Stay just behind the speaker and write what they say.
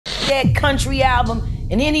that country album,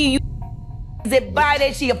 and any of you that buy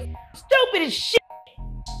that shit, stupid as shit.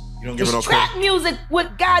 You don't give it no trap credit. music with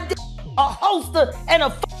goddamn a holster and a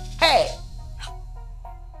pad.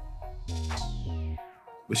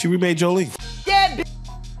 But she remade Jolene. That bitch.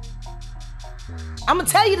 I'm gonna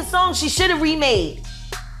tell you the song she should have remade.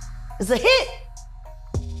 It's a hit.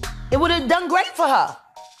 It would have done great for her.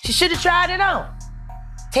 She should have tried it on.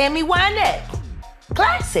 Tammy Wynette.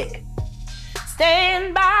 Classic.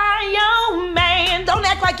 Stand by your man. Don't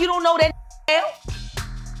act like you don't know that now.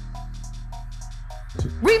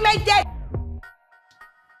 Remake that.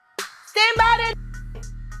 Stand by that.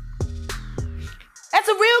 That's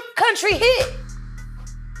a real country hit.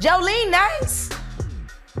 Jolene, nice.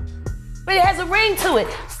 But it has a ring to it.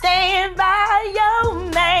 Stand by your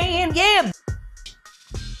man. Yeah.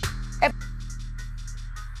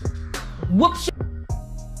 Whoops you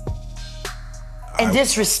and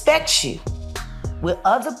disrespects you with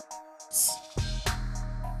other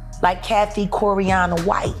like Kathy Coriana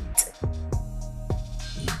White.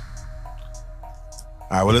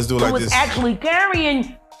 All right, well, let's do it like this. Who was actually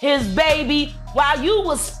carrying his baby while you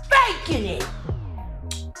was spanking it.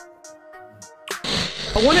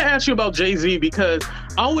 I want to ask you about Jay-Z because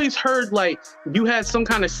I always heard like you had some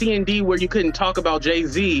kind of C&D where you couldn't talk about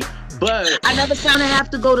Jay-Z, but I never found I have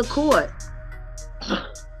to go to court.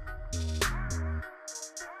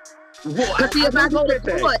 Well,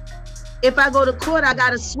 If I go to court, I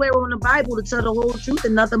gotta swear on the Bible to tell the whole truth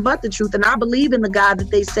and nothing but the truth. And I believe in the God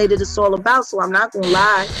that they say that it's all about, so I'm not gonna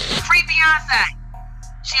lie. Free Beyonce.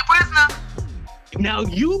 She a prisoner. Now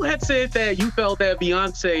you had said that you felt that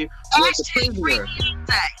Beyonce was a prisoner.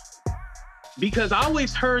 Because I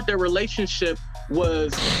always heard their relationship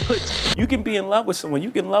was put. You can be in love with someone.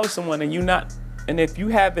 You can love someone and you're not. And if you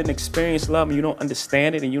haven't experienced love and you don't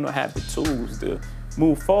understand it and you don't have the tools to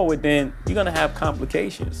move forward, then you're gonna have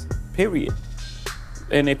complications, period.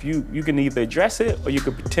 And if you can either address it or you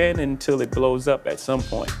can pretend until it blows up at some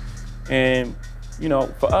point. And you know,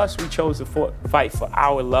 for us, we chose to fight for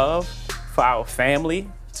our love, for our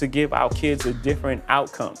family, to give our kids a different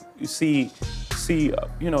outcome. You see,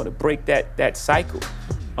 you know, to break that cycle.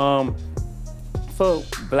 For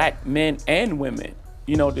Black men and women,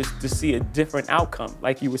 you know, to see a different outcome.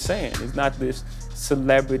 Like you were saying, it's not this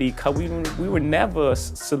celebrity couple. We were never a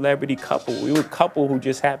celebrity couple. We were a couple who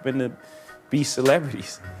just happened to be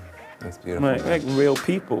celebrities. That's beautiful. Like real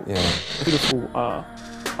people. Yeah. Beautiful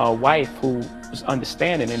wife who was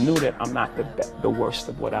understanding and knew that I'm not the worst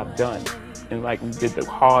of what I've done. And like we did the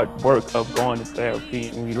hard work of going to therapy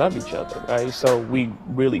and we love each other, right? So we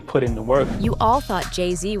really put in the work. You all thought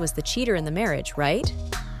Jay-Z was the cheater in the marriage, right?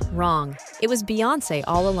 Wrong. It was Beyonce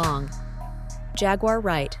all along. Jaguar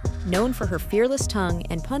Wright, known for her fearless tongue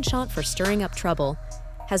and penchant for stirring up trouble,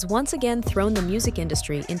 has once again thrown the music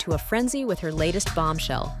industry into a frenzy with her latest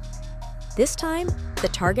bombshell. This time, the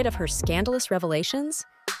target of her scandalous revelations?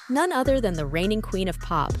 None other than the reigning queen of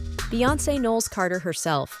pop, Beyonce Knowles Carter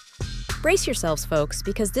herself. Brace yourselves, folks,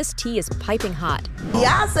 because this tea is piping hot.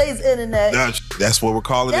 Beyonce's internet. That's what we're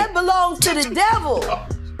calling that it. That belongs to the devil.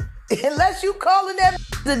 Unless you calling that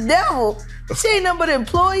the devil, she ain't nothing but an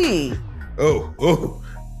employee. Oh.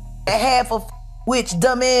 A half of which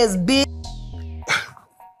dumbass bitch.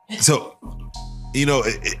 So, you know,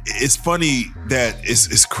 it's funny that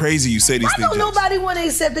it's crazy you say these things. Why don't nobody want to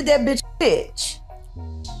accept that bitch?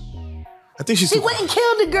 I think she went and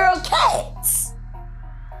killed the girl Cats.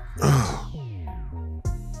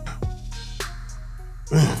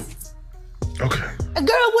 Okay. A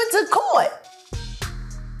girl went to court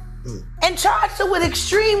and charged her with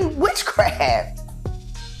extreme witchcraft.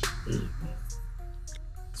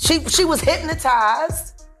 She was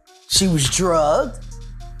hypnotized. She was drugged.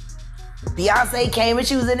 Beyonce came and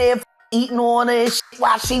she was in there eating on her and shit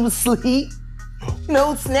while she was asleep. You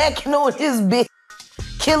know, snacking on his bitch,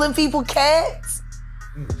 killing people cats.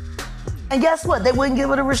 And guess what? They wouldn't give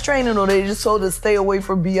her a restraining order. They just told her to stay away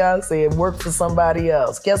from Beyonce and work for somebody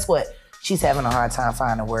else. Guess what? She's having a hard time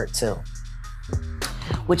finding work too.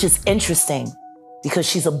 Which is interesting because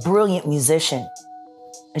she's a brilliant musician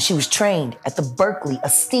and she was trained at the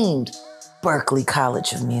esteemed Berklee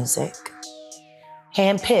College of Music.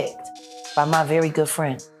 Handpicked by my very good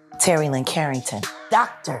friend, Terry Lynn Carrington,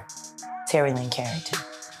 Dr. Terry Lynn Carrington,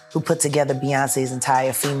 who put together Beyonce's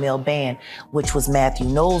entire female band, which was Matthew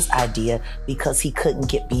Knowles' idea because he couldn't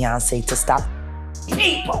get Beyonce to stop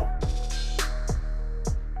people.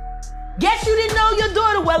 Guess you didn't know your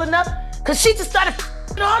daughter well enough because she just started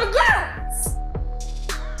all the girls.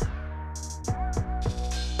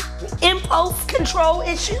 Impulse control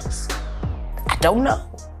issues? I don't know.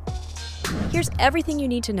 Here's everything you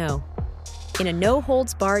need to know. In a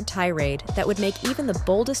no-holds-barred tirade that would make even the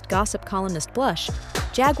boldest gossip columnist blush,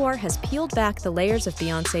 Jaguar has peeled back the layers of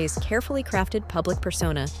Beyonce's carefully crafted public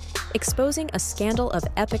persona, exposing a scandal of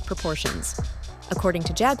epic proportions. According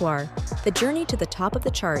to Jaguar, the journey to the top of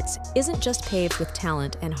the charts isn't just paved with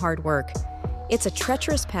talent and hard work. It's a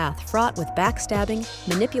treacherous path fraught with backstabbing,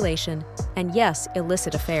 manipulation, and yes,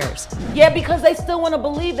 illicit affairs. Yeah, because they still want to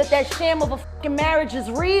believe that that sham of a fucking marriage is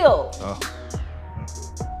real. Oh.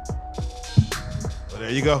 Well,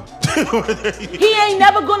 there you go. He ain't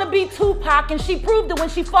never gonna be Tupac, and she proved it when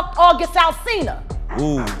she fucked August Alsina.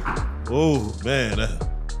 Ooh, man.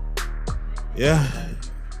 Yeah.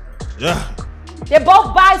 They're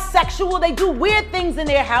both bisexual, they do weird things in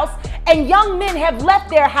their house, and young men have left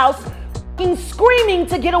their house screaming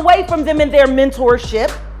to get away from them in their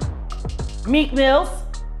mentorship. Meek Mills.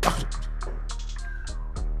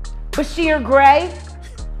 Bashir Gray.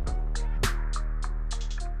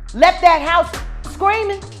 Left that house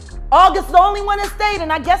screaming. August the only one that stayed,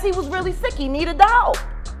 and I guess he was really sick. He needed a dog.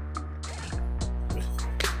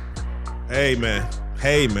 Hey, man.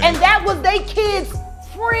 And that was they kid's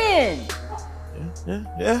friend.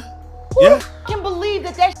 Yeah. Who can believe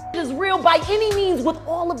that that shit is real by any means with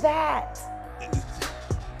all of that?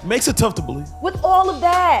 Makes it tough to believe. With all of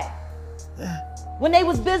that. When they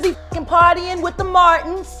was busy fucking partying with the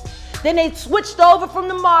Martins, then they switched over from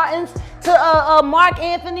the Martins to Mark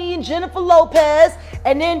Anthony and Jennifer Lopez,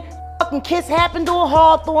 and then fucking Kiss happened on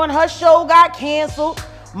Hawthorne, her show got canceled,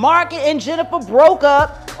 Mark and Jennifer broke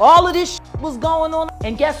up, all of this shit was going on,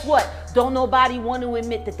 and guess what? Don't nobody want to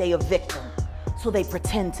admit that they a victim, so they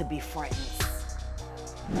pretend to be friends.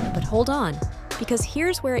 But hold on, because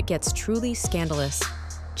here's where it gets truly scandalous.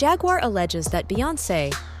 Jaguar alleges that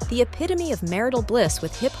Beyonce, the epitome of marital bliss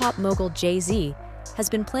with hip-hop mogul Jay-Z, has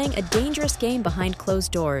been playing a dangerous game behind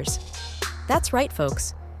closed doors. That's right,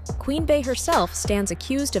 folks. Queen Bey herself stands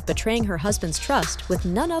accused of betraying her husband's trust with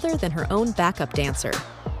none other than her own backup dancer.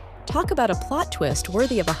 Talk about a plot twist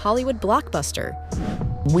worthy of a Hollywood blockbuster.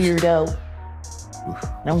 Weirdo.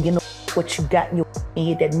 Don't get no what you got in your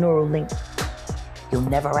head, that neural link. You'll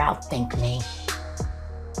never outthink me.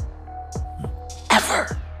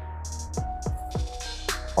 Ever.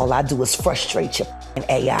 All I do is frustrate your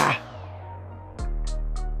AI.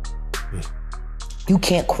 You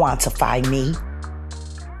can't quantify me.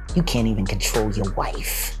 You can't even control your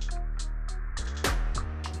wife.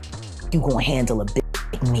 You gonna handle a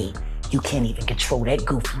bitch like me. You can't even control that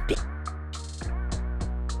goofy bitch.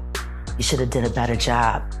 You should have done a better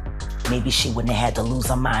job. Maybe she wouldn't have had to lose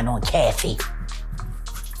her mind on Kathy.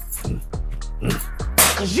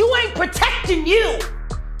 Cause you ain't protecting you.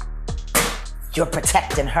 You're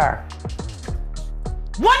protecting her.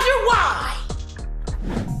 Wonder why?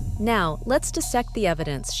 Now, let's dissect the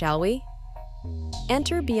evidence, shall we?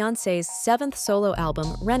 Enter Beyonce's 7th solo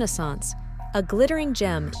album, Renaissance, a glittering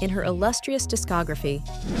gem in her illustrious discography.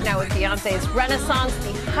 Now with Beyonce's Renaissance,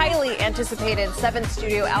 the highly anticipated 7th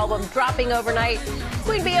studio album dropping overnight,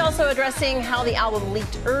 Queen Bey also addressing how the album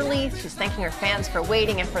leaked early. She's thanking her fans for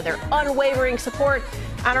waiting and for their unwavering support.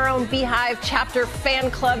 And our own Beehive chapter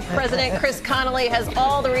fan club president, Chris Connolly, has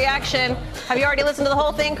all the reaction. Have you already listened to the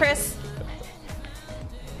whole thing, Chris?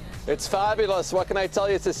 It's fabulous. What can I tell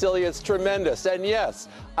you, Cecilia? It's tremendous. And yes,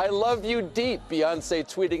 I love you deep, Beyonce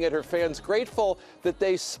tweeting at her fans, grateful that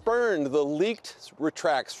they spurned the leaked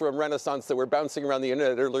tracks from Renaissance that were bouncing around the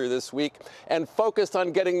internet earlier this week and focused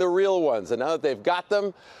on getting the real ones. And now that they've got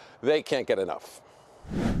them, they can't get enough.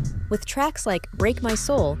 With tracks like Break My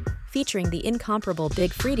Soul, featuring the incomparable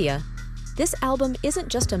Big Freedia, this album isn't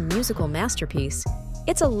just a musical masterpiece.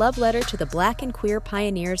 It's a love letter to the Black and queer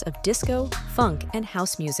pioneers of disco, funk, and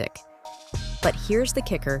house music. But here's the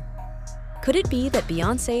kicker. Could it be that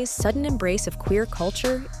Beyonce's sudden embrace of queer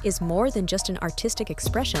culture is more than just an artistic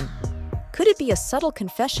expression? Could it be a subtle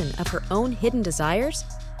confession of her own hidden desires?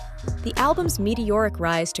 The album's meteoric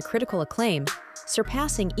rise to critical acclaim,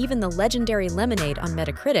 surpassing even the legendary Lemonade on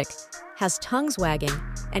Metacritic, has tongues wagging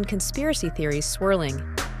and conspiracy theories swirling.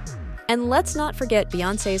 And let's not forget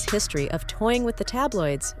Beyonce's history of toying with the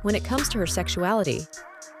tabloids when it comes to her sexuality.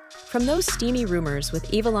 From those steamy rumors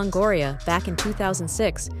with Eva Longoria back in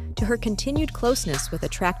 2006 to her continued closeness with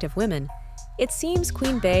attractive women, it seems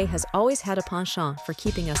Queen Bey has always had a penchant for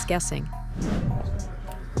keeping us guessing.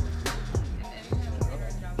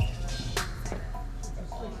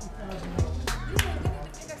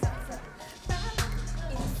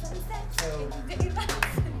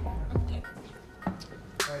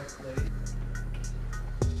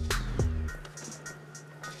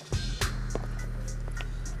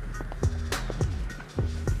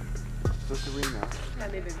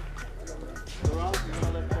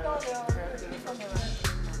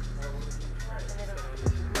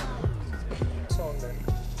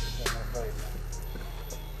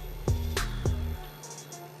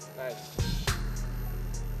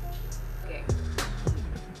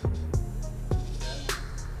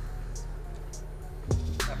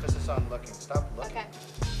 on looking. Stop looking. Okay.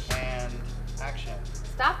 And action.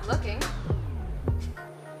 Stop looking.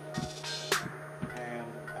 And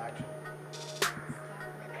action.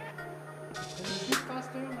 Can you be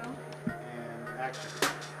faster now? And action.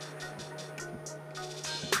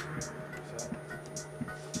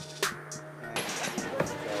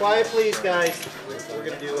 Quiet, please, guys. We're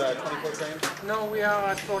gonna do 24 frames. No, we are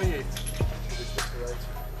at 48.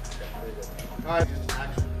 All right.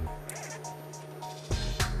 Action.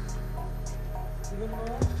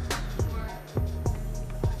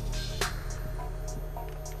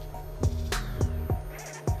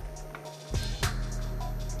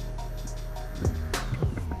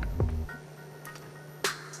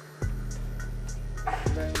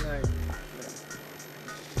 Very nice.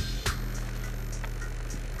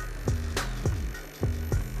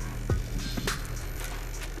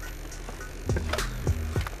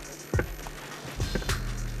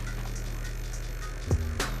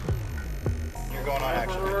 You're going on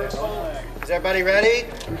action right there. Is everybody ready?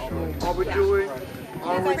 How we doing?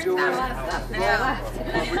 How we doing?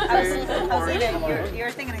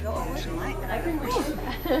 You're thinking to go over tonight.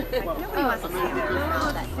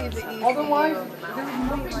 Otherwise,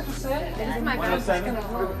 there's nothing to say.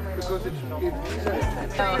 Because it's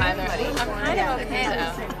Oh, hi there. I'm kind of okay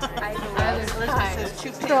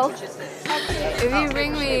though. If you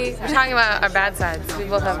bring me, we're talking about our bad sides. We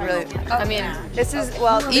both have really, I mean, this is,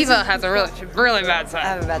 Eva has a really bad side. I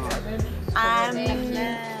have a bad side.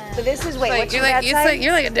 So this is, wait, what's your you're bad like, side?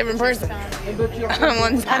 you're like a different person on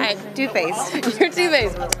one side. Two-faced. You're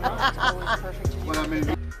two-faced.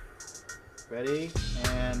 Ready?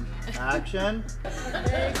 And action.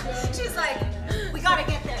 She's like, we gotta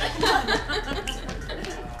get there.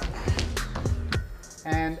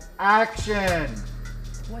 And action.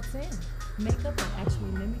 What's in? Makeup that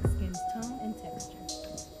actually mimics skin's tone and texture.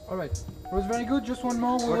 All right. It was very good. Just one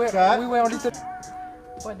more. We What's that? were a little.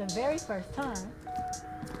 For the very first time,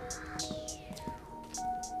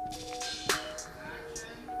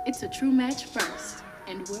 it's a true match first,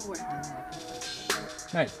 and we're working.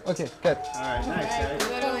 Nice. Okay, good. All right, nice,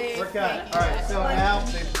 guys. Work on it. All right, so now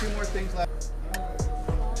there's 2 more things left.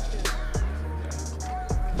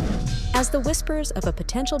 As the whispers of a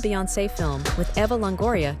potential Beyonce film with Eva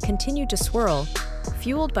Longoria continued to swirl,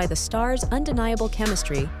 fueled by the star's undeniable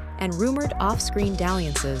chemistry and rumored off-screen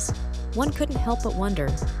dalliances, one couldn't help but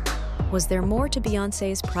wonder, was there more to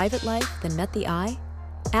Beyonce's private life than met the eye?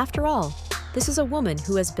 After all, this is a woman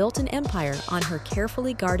who has built an empire on her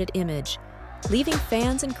carefully guarded image, leaving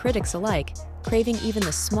fans and critics alike craving even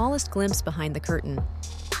the smallest glimpse behind the curtain.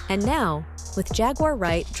 And now, with Jaguar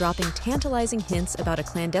Wright dropping tantalizing hints about a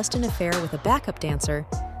clandestine affair with a backup dancer,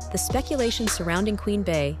 the speculation surrounding Queen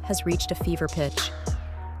Bey has reached a fever pitch.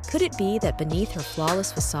 Could it be that beneath her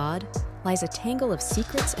flawless facade lies a tangle of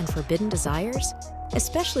secrets and forbidden desires,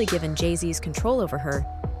 especially given Jay-Z's control over her?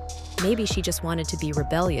 Maybe she just wanted to be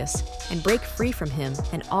rebellious and break free from him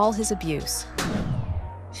and all his abuse.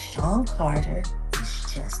 Sean Carter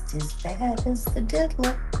is just as bad as the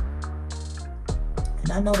Diddler.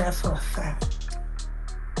 And I know that for a fact.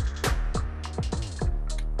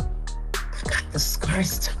 I got the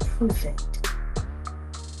scars to prove it.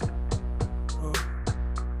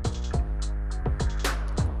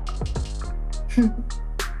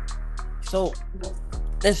 So,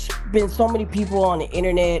 there's been so many people on the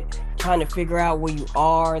internet trying to figure out where you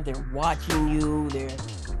are. They're watching you. They're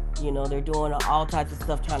doing all types of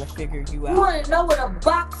stuff trying to figure you out. You wanna know what a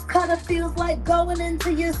box cutter feels like going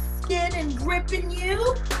into your skin and gripping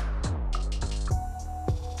you?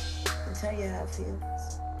 I'll tell you how it feels.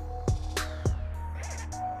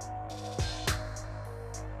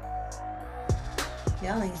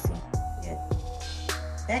 Y'all ain't seen it yet.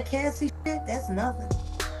 That Cassie shit, that's nothing.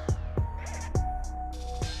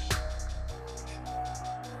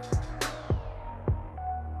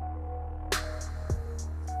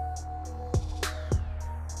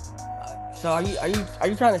 So are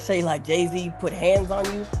you trying to say like Jay-Z put hands on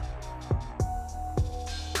you?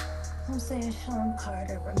 I'm saying Sean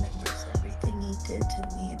Carter remembers everything he did to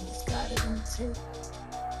me and he's got it on tape.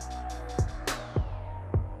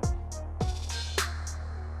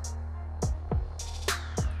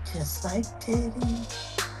 Just like Diddy.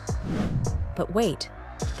 But wait,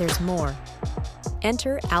 there's more.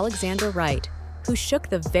 Enter Alexandra Wright, who shook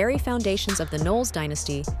the very foundations of the Knowles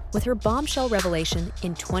dynasty with her bombshell revelation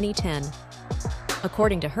in 2010.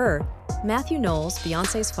 According to her, Matthew Knowles,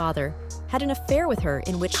 Beyonce's father, had an affair with her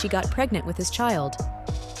in which she got pregnant with his child.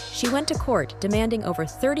 She went to court demanding over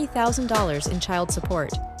 $30,000 in child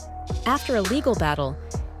support. After a legal battle,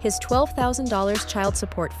 His $12,000 child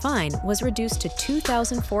support fine was reduced to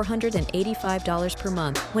 $2,485 per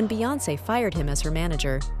month when Beyonce fired him as her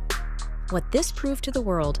manager. What this proved to the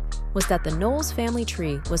world was that the Knowles family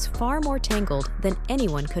tree was far more tangled than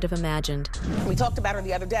anyone could have imagined. We talked about her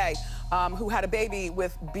the other day, who had a baby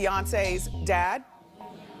with Beyonce's dad.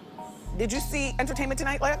 Did you see Entertainment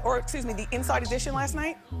Tonight, the Inside Edition last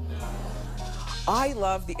night? I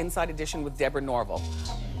love the Inside Edition with Deborah Norville.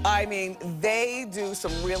 I mean, they do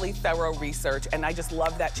some really thorough research, and I just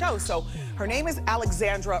love that show. So her name is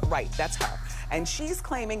Alexandra Wright, that's her. And she's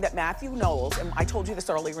claiming that Matthew Knowles, and I told you this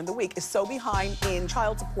earlier in the week, is so behind in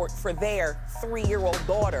child support for their 3-year-old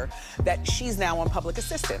daughter that she's now on public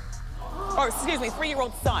assistance. Or, excuse me,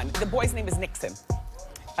 3-year-old son. The boy's name is Nixon.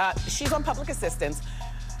 She's on public assistance.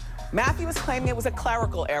 Matthew is claiming it was a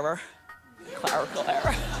clerical error. Clerical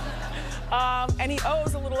error. And he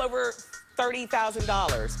owes a little over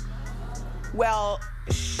 $30,000. Well,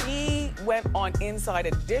 she went on Inside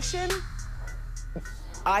Edition.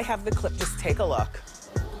 I have the clip, just take a look.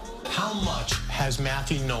 How much has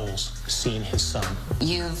Matthew Knowles seen his son?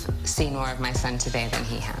 You've seen more of my son today than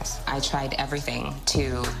he has. I tried everything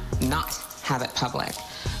to not have it public,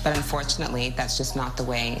 but unfortunately, that's just not the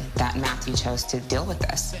way that Matthew chose to deal with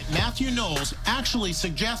this. Matthew Knowles actually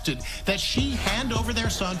suggested that she hand over their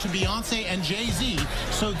son to Beyonce and Jay-Z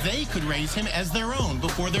so they could raise him as their own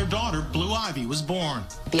before their daughter, Blue Ivy, was born.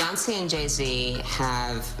 Beyonce and Jay-Z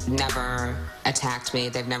have never attacked me.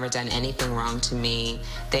 They've never done anything wrong to me.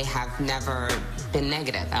 They have never been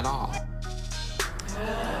negative at all.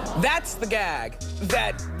 That's the gag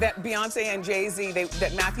that Beyonce and Jay-Z,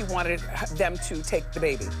 that Matthew wanted them to take the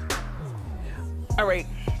baby. All right,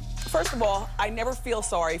 first of all, I never feel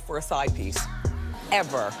sorry for a side piece,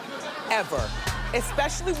 ever, ever.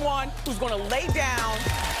 Especially one who's gonna lay down.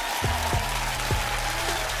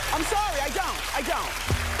 I'm sorry, I don't.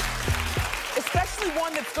 Especially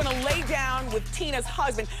one that's gonna lay down with Tina's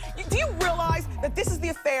husband. Do you realize that this is the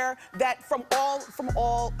affair that from all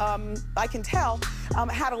I can tell,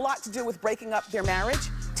 had a lot to do with breaking up their marriage,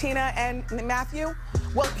 Tina and Matthew?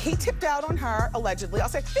 Well, he tipped out on her, allegedly. I'll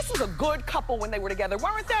say, this was a good couple when they were together,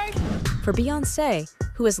 weren't they? For Beyonce,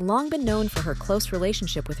 who has long been known for her close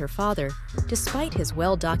relationship with her father, despite his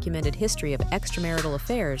well-documented history of extramarital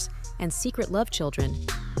affairs and secret love children,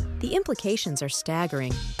 the implications are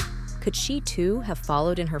staggering. Could she too have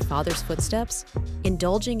followed in her father's footsteps,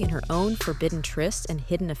 indulging in her own forbidden trysts and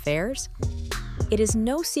hidden affairs? It is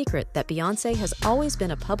no secret that Beyonce has always been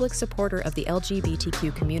a public supporter of the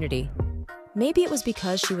LGBTQ community. Maybe it was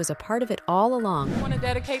because she was a part of it all along. I want to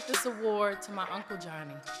dedicate this award to my Uncle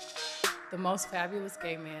Johnny, the most fabulous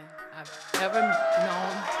gay man I've ever known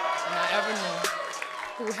and I ever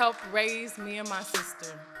knew, who helped raise me and my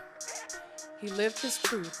sister. He lived his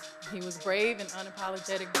truth. He was brave and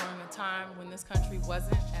unapologetic during a time when this country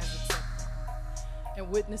wasn't as accepting.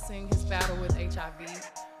 And witnessing his battle with HIV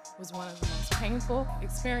was one of the most painful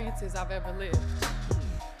experiences I've ever lived.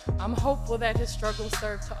 I'm hopeful that his struggle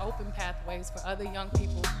served to open pathways for other young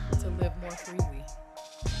people to live more freely.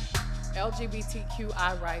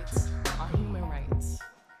 LGBTQI rights are human rights.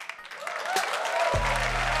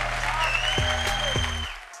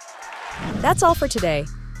 That's all for today.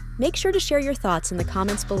 Make sure to share your thoughts in the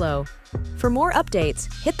comments below. For more updates,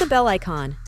 hit the bell icon